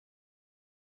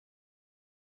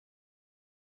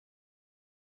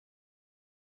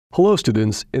Hello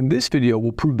students, in this video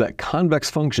we'll prove that convex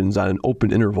functions on an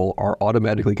open interval are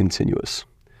automatically continuous.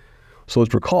 So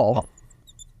let's recall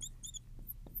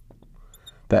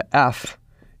that f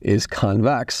is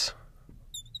convex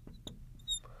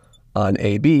on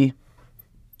AB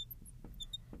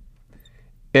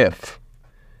if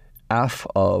f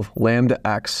of lambda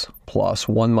x plus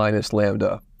 1 minus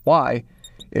lambda y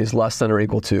is less than or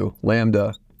equal to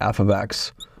lambda f of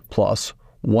x plus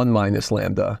 1 minus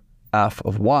lambda f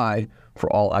of y for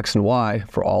all x and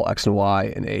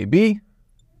y in AB,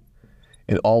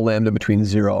 and all lambda between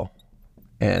 0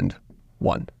 and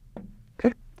 1.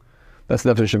 Okay, that's the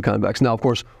definition of convex. Now, of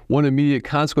course, one immediate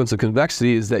consequence of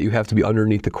convexity is that you have to be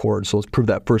underneath the chord. So let's prove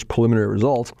that first preliminary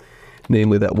result,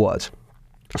 namely that what?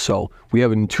 So we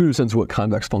have an intuitive sense of what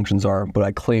convex functions are, but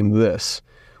I claim this.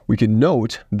 We can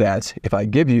note that if I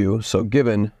give you, so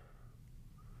given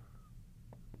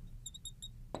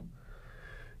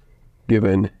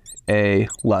A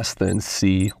less than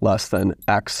C less than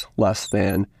X less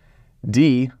than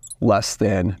D less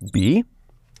than B,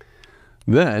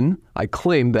 then I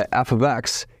claim that f of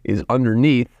x is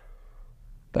underneath.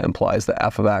 That implies that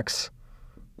f of x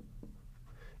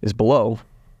is below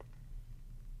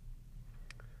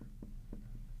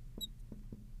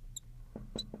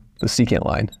the secant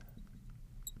line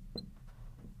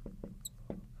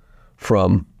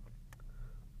from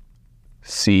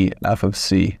C f of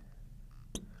C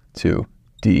to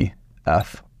d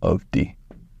f of d.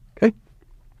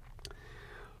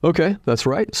 Okay, that's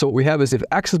right. So what we have is if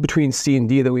x is between c and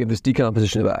d, then we have this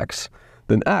decomposition of x.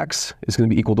 Then x is going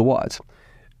to be equal to what?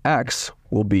 X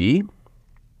will be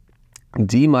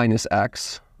d minus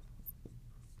x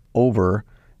over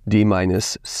d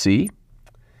minus c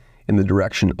in the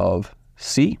direction of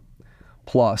c,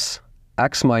 plus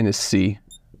x minus c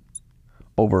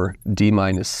over d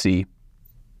minus c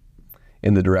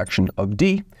in the direction of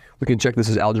d. We can check this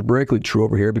as algebraically true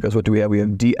over here because what do we have? We have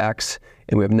dx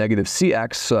and we have negative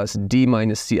cx, so that's d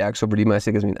minus cx over d minus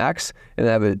c gives me an x, and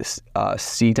I have a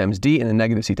c times d and a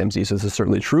negative c times d, so this is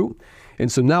certainly true.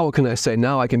 And so now what can I say?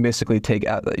 Now I can basically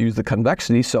use the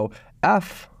convexity, so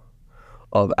f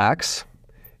of x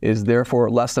is therefore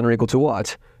less than or equal to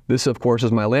what? This, of course,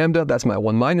 is my lambda, that's my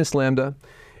 1 minus lambda,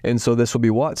 and so this will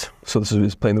be what? So this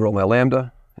is playing the role of my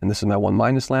lambda, and this is my 1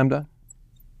 minus lambda.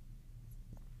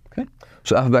 Okay,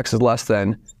 so f of x is less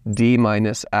than d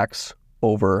minus x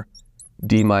over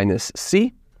d minus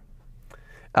c,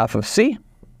 f of c,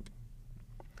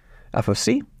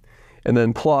 and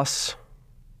then plus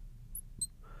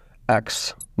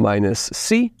x minus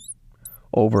c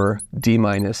over d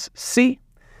minus c,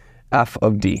 f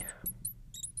of d.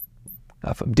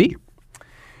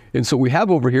 And so we have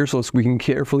over here, so we can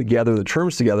carefully gather the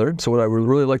terms together. So what I would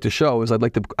really like to show is I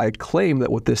claim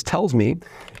that what this tells me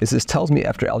is this tells me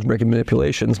after algebraic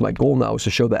manipulations, my goal now is to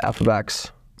show that f of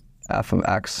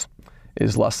x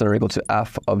is less than or equal to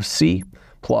f of c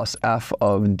plus f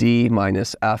of d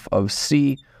minus f of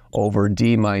c over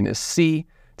d minus c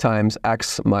times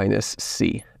x minus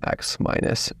c.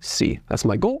 That's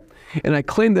my goal. And I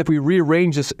claim that if we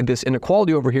rearrange this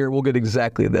inequality over here, we'll get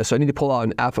exactly this. So I need to pull out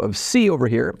an f of c over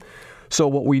here. So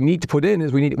what we need to put in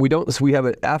is we have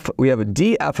a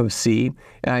df of c,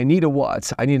 and I need a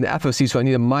what? I need an f of c, so I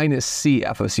need a minus c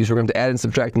f of c. So we're going to have to add and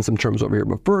subtract in some terms over here.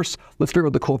 But first, let's figure out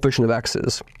what the coefficient of x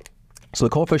is. So the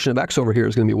coefficient of x over here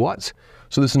is going to be what?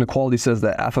 So this inequality says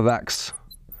that f of x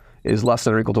is less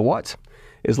than or equal to what?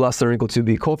 Is less than or equal to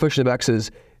the coefficient of x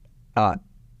is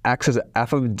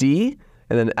f of d,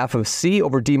 and then f of c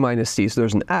over d minus c. So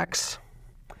there's an x,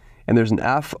 and there's an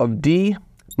f of d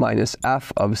minus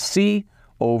f of c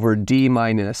over d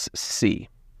minus c.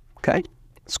 Okay,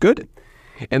 that's good.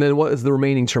 And then what is the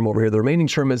remaining term over here? The remaining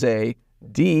term is a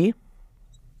d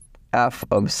f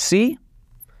of c,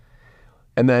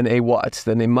 and then a what?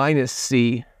 Then a minus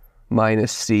c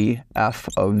f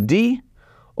of d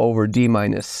over d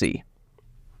minus c.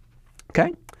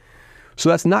 Okay? So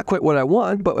that's not quite what I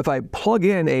want, but if I plug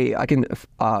in I can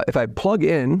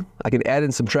add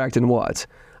and subtract in what?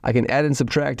 I can add and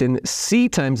subtract in c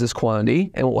times this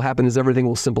quantity, and what will happen is everything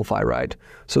will simplify, right?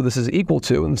 So this is equal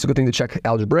to, and it's a good thing to check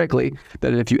algebraically,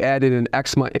 that if you add in an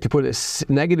if you put a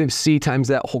negative c times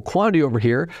that whole quantity over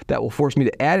here, that will force me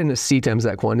to add in a c times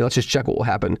that quantity. Let's just check what will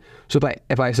happen. So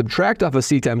if I subtract off a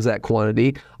c times that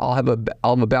quantity, I'll have a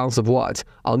balance of what?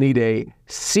 I'll need a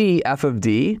c f of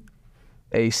d,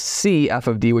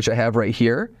 which I have right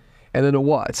here, and then a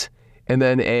what? And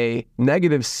then a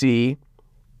negative c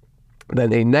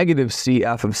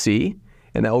f of c,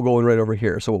 and that will go in right over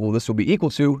here. So what this will be equal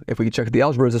to, if we check the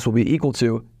algebras, this will be equal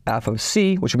to f of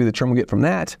c, which will be the term we get from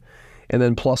that, and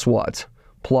then plus what?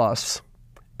 Plus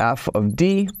f of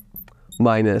d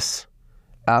minus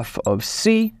f of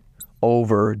c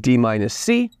over d minus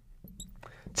c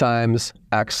times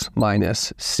x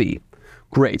minus c.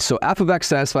 Great, so f of x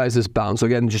satisfies this bound. So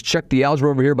again, just check the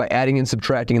algebra over here by adding and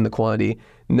subtracting in the quantity,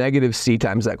 negative c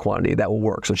times that quantity. That will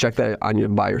work. So check that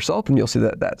on by yourself and you'll see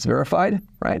that that's verified,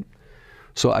 right?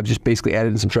 So I've just basically added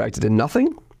and subtracted in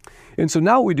nothing. And so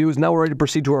now what we do is now we're ready to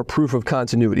proceed to our proof of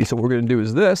continuity. So what we're going to do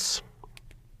is this.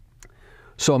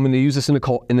 So I'm going to use this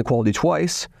inequality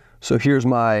twice. So here's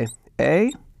my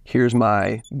a, here's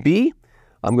my b.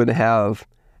 I'm going to have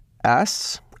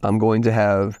s, I'm going to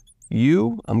have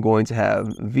u, I'm going to have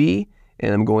v,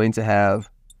 and I'm going to have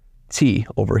t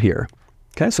over here.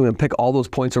 Okay, so I'm going to pick all those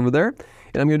points over there,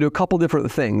 and I'm going to do a couple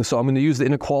different things. So I'm going to use the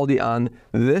inequality on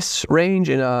this range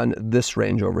and on this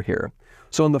range over here.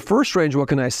 So in the first range, what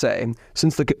can I say?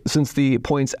 Since the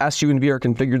points s, u, and v are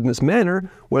configured in this manner,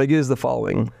 what I get is the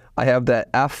following. I have that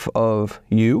f of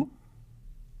u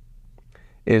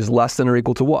is less than or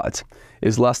equal to what?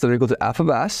 Is less than or equal to f of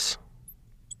s,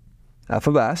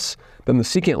 then the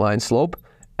secant line slope,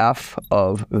 f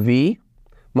of v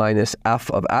minus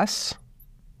f of s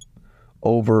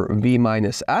over v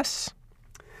minus s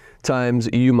times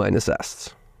u minus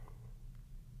s.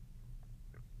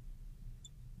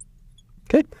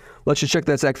 Okay, let's just check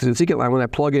that's actually the secant line. When I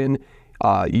plug in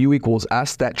u equals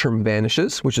s, that term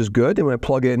vanishes, which is good. And when I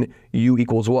plug in u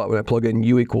equals what? When I plug in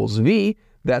u equals v,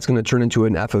 that's going to turn into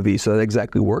an f of v. So that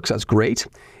exactly works. That's great.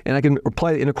 And I can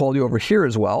apply the inequality over here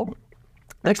as well.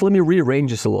 Next, let me rearrange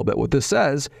this a little bit. What this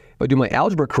says, if I do my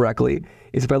algebra correctly,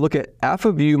 is if I look at f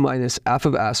of u minus f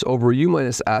of s over u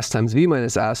minus s times v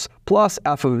minus s plus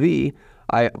f of v,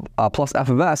 plus f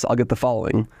of s, I'll get the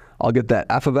following. I'll get that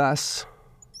f of s,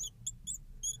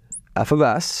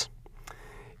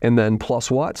 and then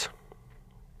plus what?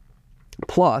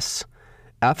 Plus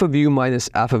f of u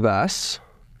minus f of s,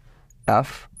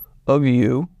 f of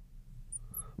u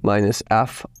minus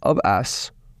f of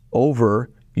s over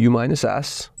u minus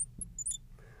s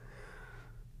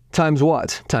times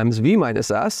what? Times v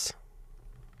minus s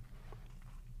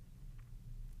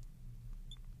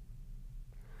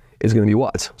is going to be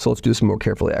what? So let's do this more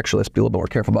carefully, actually. Let's be a little more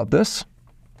careful about this.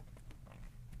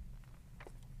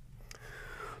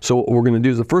 So what we're going to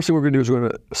do is the first thing we're going to do is we're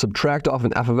going to subtract off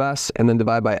an f of s and then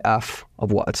divide by f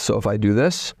of what? So if I do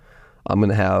this, I'm going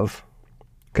to have,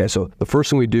 okay, so the first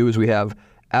thing we do is we have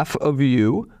f of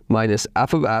u minus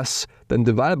f of s, then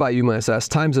divided by u minus s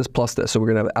times this plus this. So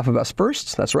we're going to have f of s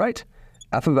first, that's right,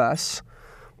 f of s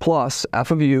plus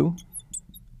f of u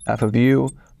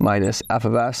minus f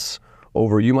of s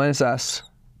over u minus s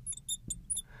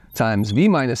times v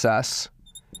minus s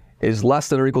is less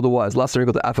than or equal to what? Is less than or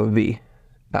equal to f of v.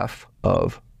 F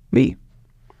of v.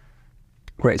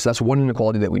 Great, so that's one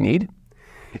inequality that we need.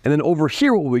 And then over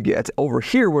here, what will we get? Over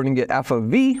here, we're going to get f of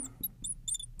v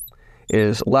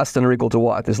is less than or equal to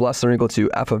what? Is less than or equal to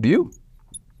f of u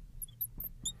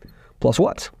plus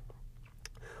what?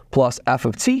 Plus f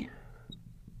of t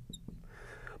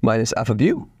minus f of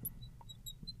u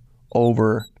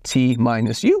over t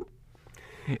minus u.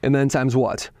 And then times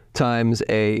what? Times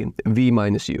a v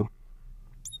minus u.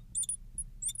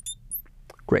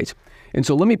 Great. And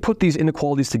so let me put these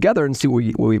inequalities together and see what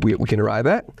we can arrive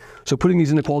at. So putting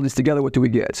these inequalities together, what do we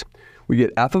get? We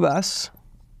get f of s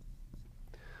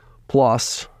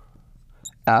plus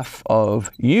f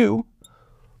of u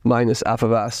minus f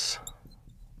of s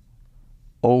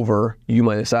over u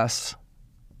minus s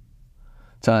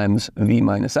times v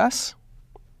minus s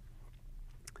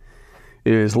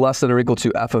is less than or equal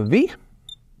to f of v.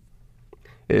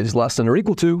 It is less than or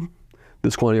equal to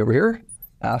this quantity over here,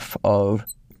 f of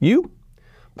u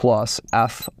plus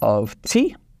f of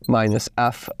t minus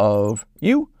f of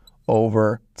u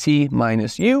over t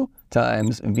minus u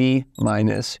times v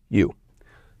minus u.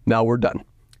 Now we're done.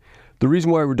 The reason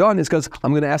why we're done is because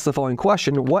I'm going to ask the following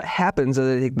question. What happens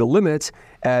as I take the limit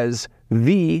as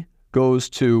v goes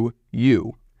to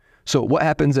u? So what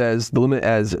happens as the limit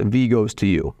as v goes to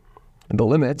u? The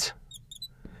limit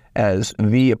as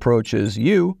v approaches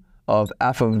u of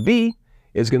f of v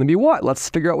is going to be what? Let's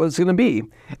figure out what it's going to be.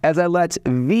 As I let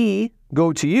v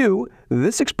go to u,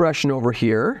 this expression over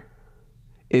here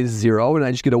is 0, and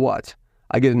I just get a what?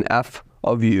 I get an f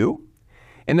of u.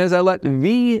 And as I let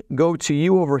v go to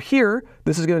u over here,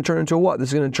 this is going to turn into a what?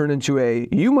 This is going to turn into a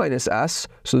u minus s,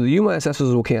 so the u minus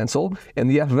s's will cancel, and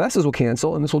the f of s's will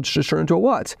cancel, and this will just turn into a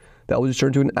what? that will just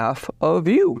turn to an f of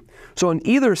u. So on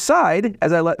either side,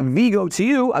 as I let v go to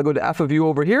u, I go to f of u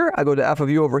over here, I go to f of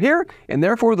u over here, and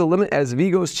therefore the limit as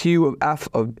v goes to u of f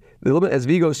of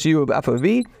f of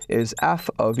v is f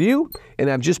of u, and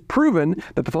I've just proven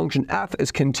that the function f is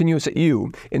continuous at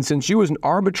u. And since u is an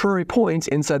arbitrary point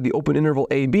inside the open interval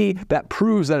ab, that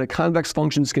proves that a convex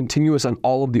function is continuous on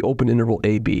all of the open interval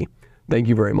ab. Thank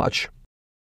you very much.